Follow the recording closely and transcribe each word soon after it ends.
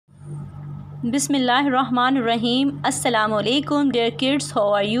Bismillahirrahmanirrahim. Assalamu alaikum, dear kids.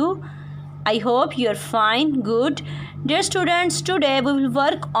 How are you? I hope you are fine. Good. Dear students, today we will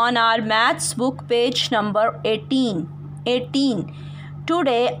work on our maths book page number 18.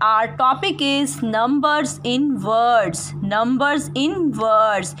 Today our topic is numbers in words. Numbers in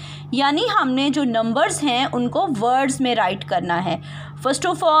words. यानी हमने जो numbers हैं उनको words में write करना है. First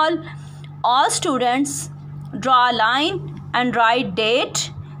of all students draw a line and write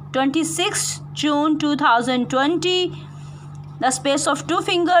date 26 June 2020. The space of 2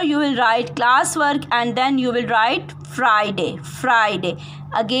 finger you will write classwork and then you will write Friday.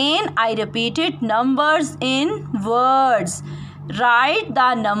 Again I repeat it, numbers in words. Write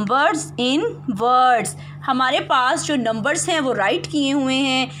the numbers in words. हमारे पास जो numbers हैं वो write किए हुए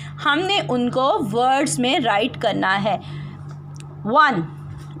हैं, हमने उनको words में write करना है. 1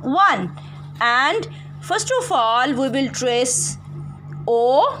 and first of all we will trace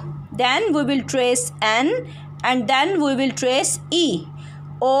O, then we will trace N and then we will trace E.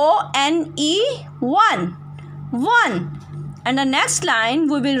 O-N-E 1 and the next line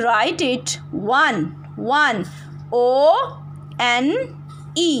we will write it 1 O-N-E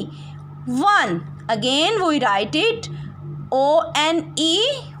 1. Again we write it O-N-E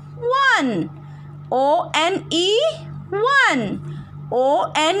 1 O-N-E 1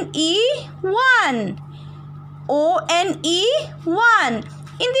 O-N-E 1 O-N-E 1.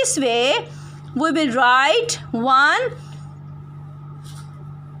 In this way we will write 1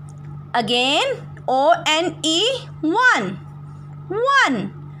 again O-N-E 1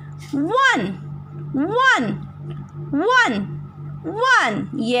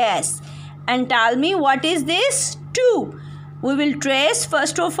 yes. And tell me what is this? 2. We will trace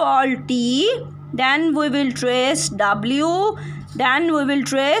first of all T, then we will trace W, then we will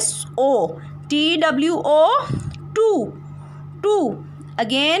trace O. T-W-O 2.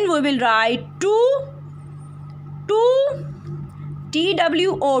 Again we will write 2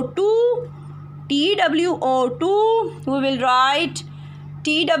 T-W-O 2 we will write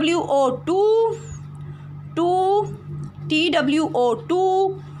T-W-O 2 T-W-O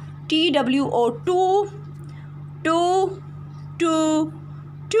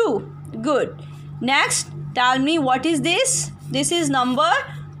 2 Good. Next tell me what is this? This is number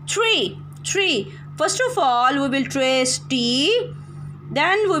 3. First of all we will trace T,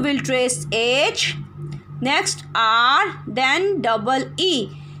 then we will trace H, next R, then double E.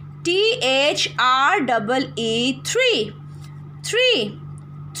 T-H-R-E-E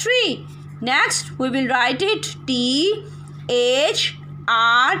 3. Next we will write it T-H-R-E-E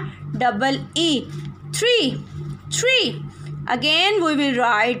 3. Again we will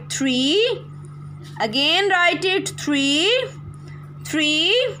write 3. Again write it 3.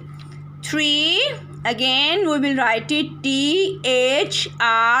 Again we will write it T-H-R-E-E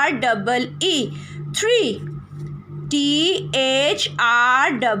 3. T-H-R-E-E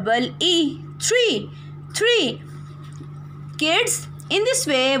 3. Kids, in this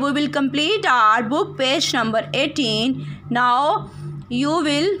way we will complete our book page number 18. Now you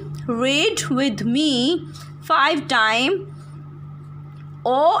will read with me 5 times.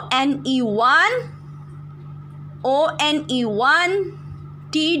 O-N-E 1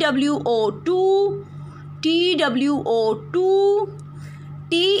 T-W-O 2 T-H-R-E-E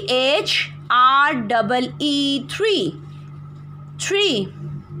 3.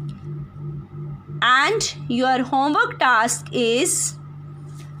 And your homework task is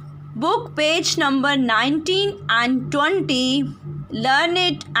book page number 19 and 20. Learn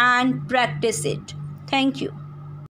it and practice it. Thank you.